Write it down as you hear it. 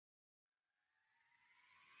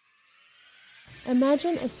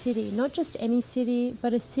Imagine a city, not just any city,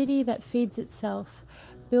 but a city that feeds itself.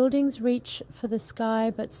 Buildings reach for the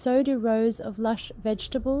sky, but so do rows of lush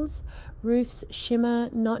vegetables. Roofs shimmer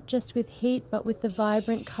not just with heat, but with the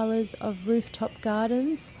vibrant colors of rooftop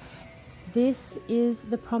gardens. This is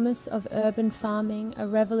the promise of urban farming, a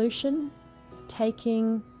revolution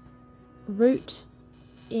taking root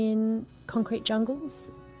in concrete jungles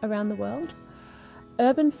around the world.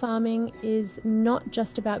 Urban farming is not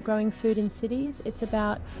just about growing food in cities, it's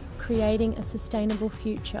about creating a sustainable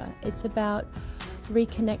future. It's about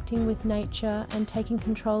reconnecting with nature and taking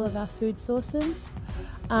control of our food sources.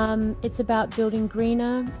 It's about building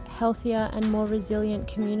greener, healthier, and more resilient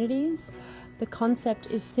communities. The concept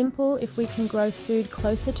is simple. If we can grow food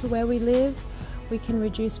closer to where we live, we can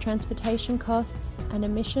reduce transportation costs and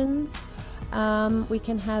emissions. We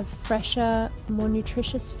can have fresher, more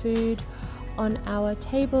nutritious food on our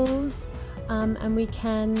tables, and we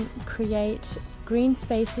can create green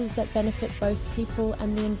spaces that benefit both people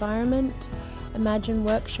and the environment. Imagine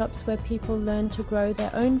workshops where people learn to grow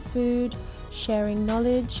their own food, sharing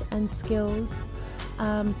knowledge and skills.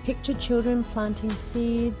 Picture children planting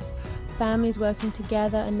seeds, families working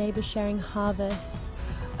together, and neighbours sharing harvests.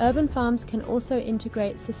 Urban farms can also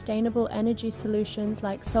integrate sustainable energy solutions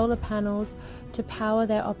like solar panels to power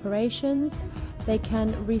their operations. They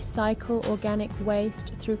can recycle organic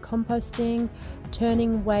waste through composting,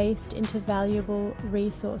 turning waste into valuable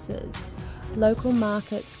resources. Local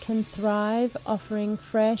markets can thrive, offering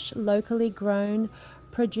fresh, locally grown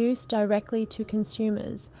produce directly to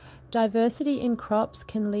consumers. Diversity in crops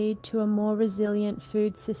can lead to a more resilient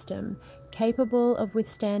food system, capable of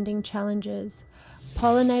withstanding challenges.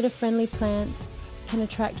 Pollinator-friendly plants can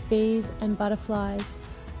attract bees and butterflies,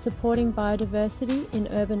 supporting biodiversity in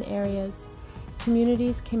urban areas.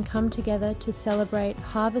 Communities can come together to celebrate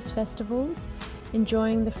harvest festivals,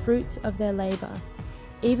 enjoying the fruits of their labour.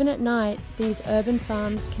 Even at night, these urban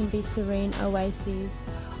farms can be serene oases,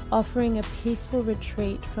 offering a peaceful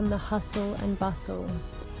retreat from the hustle and bustle.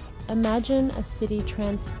 Imagine a city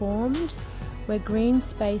transformed, where green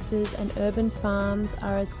spaces and urban farms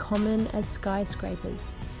are as common as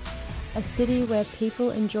skyscrapers. A city where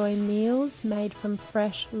people enjoy meals made from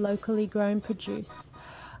fresh, locally grown produce,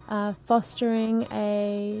 fostering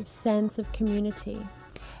a sense of community.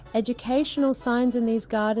 Educational signs in these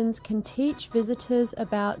gardens can teach visitors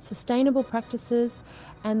about sustainable practices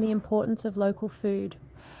and the importance of local food.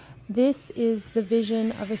 This is the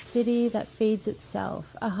vision of a city that feeds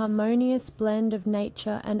itself, a harmonious blend of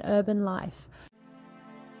nature and urban life.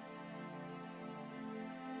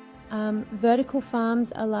 Vertical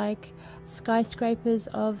farms are like skyscrapers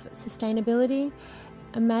of sustainability.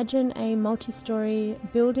 Imagine a multi-story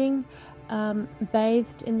building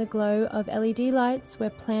bathed in the glow of LED lights, where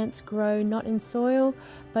plants grow not in soil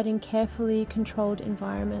but in carefully controlled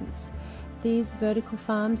environments. These vertical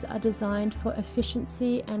farms are designed for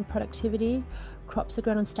efficiency and productivity. Crops are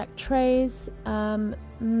grown on stacked trays,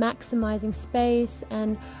 maximizing space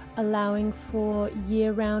and allowing for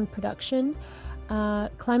year-round production.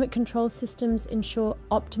 Climate control systems ensure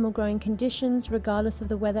optimal growing conditions regardless of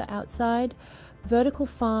the weather outside. Vertical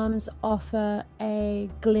farms offer a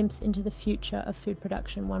glimpse into the future of food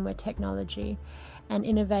production, one where technology and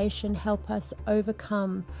innovation help us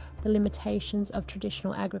overcome the limitations of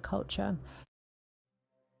traditional agriculture.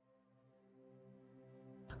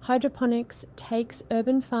 Hydroponics takes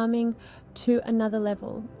urban farming to another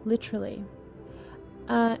level, literally.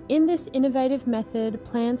 In this innovative method,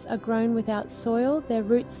 plants are grown without soil, their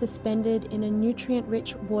roots suspended in a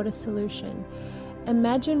nutrient-rich water solution.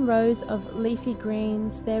 Imagine rows of leafy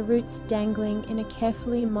greens, their roots dangling in a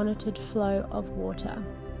carefully monitored flow of water.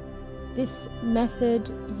 This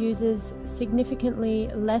method uses significantly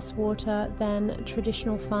less water than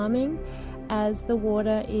traditional farming, as the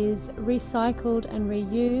water is recycled and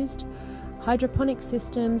reused. Hydroponic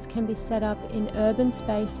systems can be set up in urban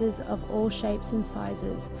spaces of all shapes and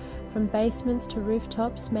sizes, from basements to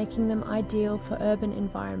rooftops, making them ideal for urban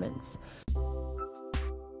environments.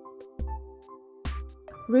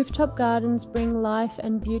 Rooftop gardens bring life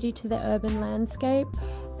and beauty to the urban landscape.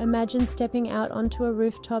 Imagine stepping out onto a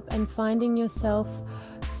rooftop and finding yourself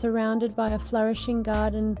surrounded by a flourishing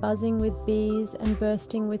garden, buzzing with bees and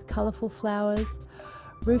bursting with colourful flowers.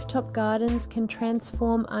 Rooftop gardens can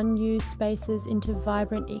transform unused spaces into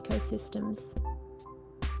vibrant ecosystems.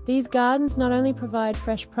 These gardens not only provide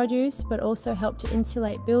fresh produce, but also help to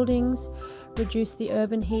insulate buildings, reduce the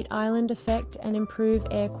urban heat island effect, and improve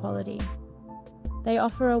air quality. They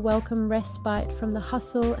offer a welcome respite from the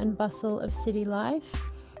hustle and bustle of city life,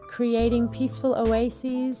 creating peaceful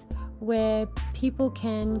oases where people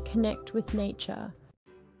can connect with nature.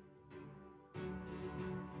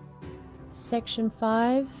 Section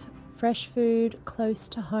 5, fresh food close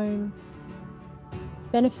to home.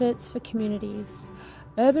 Benefits for communities.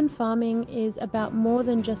 Urban farming is about more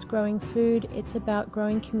than just growing food, it's about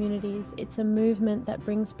growing communities. It's a movement that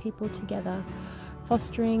brings people together,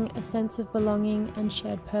 fostering a sense of belonging and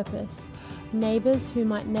shared purpose. Neighbours who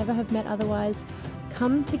might never have met otherwise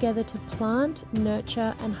come together to plant,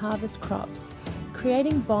 nurture and harvest crops,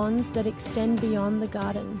 creating bonds that extend beyond the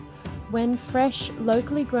garden. When fresh,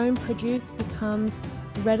 locally grown produce becomes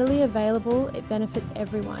readily available, it benefits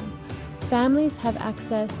everyone. Families have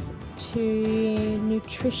access to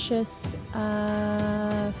nutritious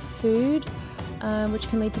food, which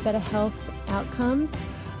can lead to better health outcomes.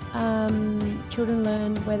 Children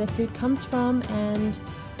learn where their food comes from and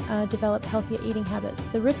develop healthier eating habits.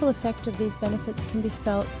 The ripple effect of these benefits can be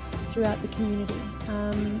felt throughout the community.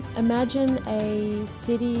 Imagine a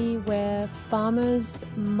city where farmers'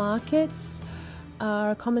 markets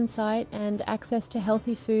are a common sight and access to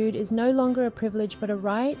healthy food is no longer a privilege but a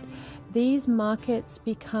right. These markets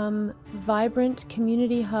become vibrant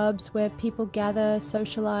community hubs where people gather,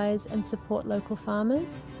 socialize, and support local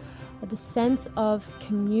farmers. The sense of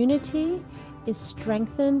community is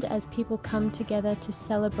strengthened as people come together to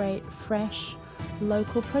celebrate fresh,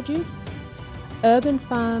 local produce. Urban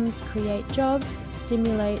farms create jobs,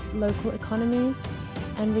 stimulate local economies,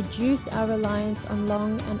 and reduce our reliance on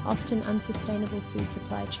long and often unsustainable food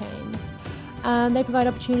supply chains. They provide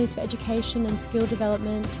opportunities for education and skill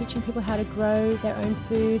development, teaching people how to grow their own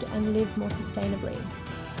food and live more sustainably.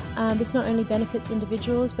 This not only benefits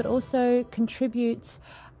individuals, but also contributes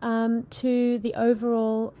to the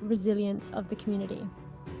overall resilience of the community.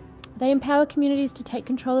 They empower communities to take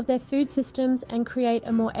control of their food systems and create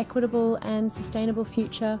a more equitable and sustainable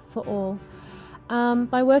future for all.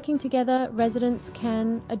 By working together, residents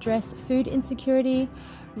can address food insecurity,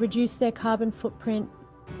 reduce their carbon footprint,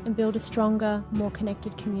 and build a stronger, more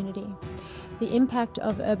connected community. The impact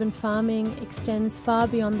of urban farming extends far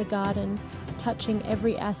beyond the garden, touching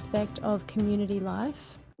every aspect of community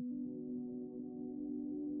life.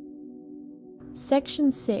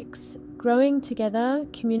 Section 6. Growing together,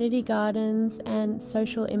 community gardens and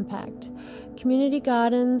social impact. Community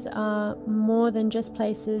gardens are more than just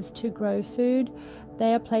places to grow food.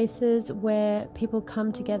 They are places where people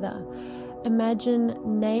come together. Imagine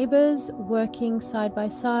neighbours working side by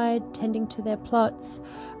side, tending to their plots,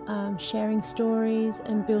 sharing stories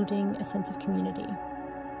and building a sense of community.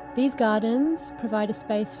 These gardens provide a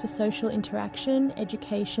space for social interaction,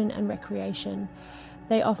 education and recreation.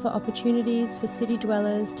 They offer opportunities for city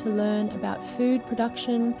dwellers to learn about food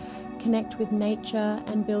production, connect with nature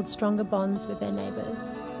and build stronger bonds with their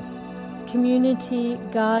neighbours. Community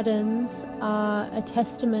gardens are a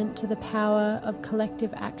testament to the power of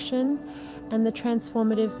collective action and the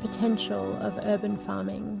transformative potential of urban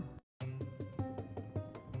farming.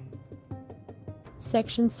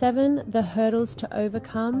 Section 7. The hurdles to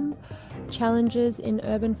overcome. Challenges in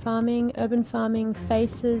urban farming. Urban farming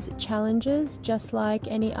faces challenges just like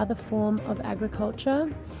any other form of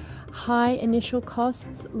agriculture. High initial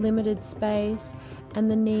costs, limited space, and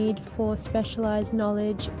the need for specialised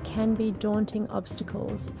knowledge can be daunting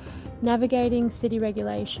obstacles. Navigating city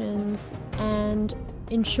regulations and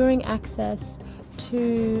ensuring access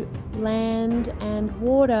to land and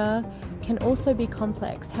water can also be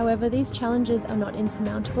complex. However, these challenges are not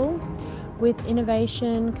insurmountable. With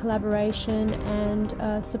innovation, collaboration,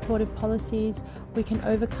 and supportive policies, we can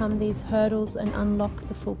overcome these hurdles and unlock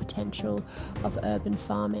the full potential of urban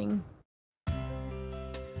farming.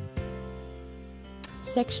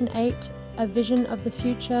 Section 8. A vision of the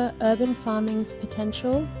future, urban farming's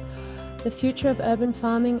potential. The future of urban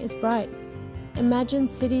farming is bright. Imagine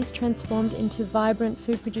cities transformed into vibrant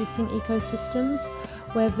food-producing ecosystems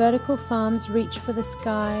where vertical farms reach for the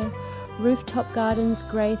sky, rooftop gardens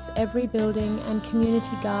grace every building, and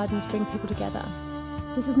community gardens bring people together.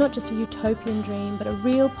 This is not just a utopian dream, but a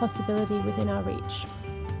real possibility within our reach.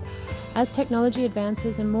 As technology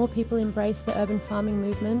advances and more people embrace the urban farming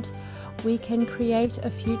movement, we can create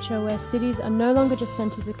a future where cities are no longer just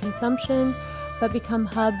centres of consumption, but become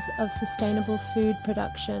hubs of sustainable food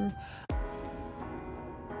production.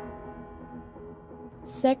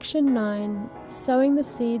 Section 9. Sowing the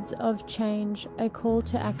seeds of change, a call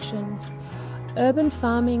to action. Urban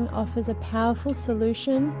farming offers a powerful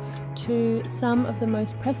solution to some of the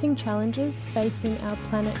most pressing challenges facing our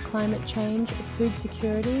planet: climate change, food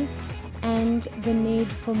security, and the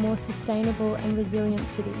need for more sustainable and resilient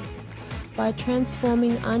cities. By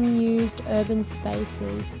transforming unused urban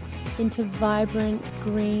spaces into vibrant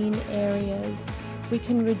green areas, we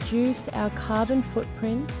can reduce our carbon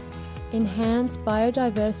footprint, enhance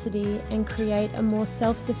biodiversity, and create a more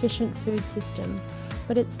self-sufficient food system.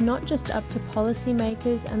 But it's not just up to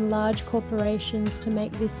policymakers and large corporations to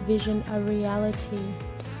make this vision a reality.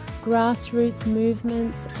 Grassroots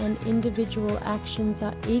movements and individual actions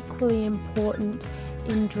are equally important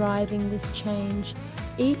in driving this change.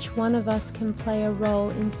 Each one of us can play a role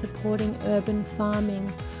in supporting urban farming.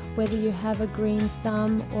 Whether you have a green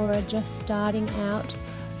thumb or are just starting out,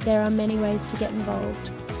 there are many ways to get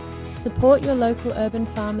involved. Support your local urban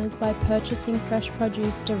farmers by purchasing fresh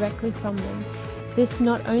produce directly from them. This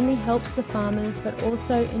not only helps the farmers, but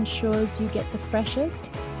also ensures you get the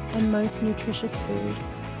freshest and most nutritious food.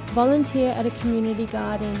 Volunteer at a community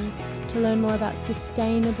garden to learn more about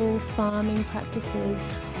sustainable farming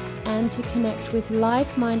practices and to connect with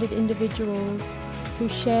like-minded individuals who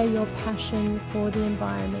share your passion for the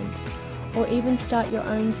environment. Or even start your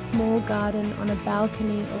own small garden on a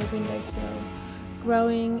balcony or windowsill.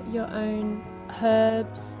 Growing your own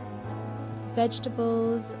herbs,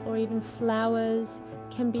 vegetables, or even flowers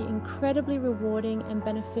can be incredibly rewarding and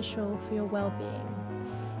beneficial for your well-being.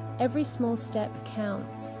 Every small step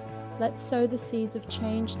counts. Let's sow the seeds of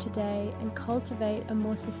change today and cultivate a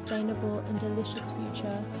more sustainable and delicious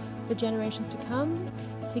future for generations to come.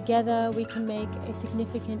 Together we can make a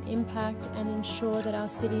significant impact and ensure that our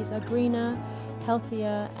cities are greener,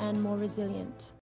 healthier, and more resilient.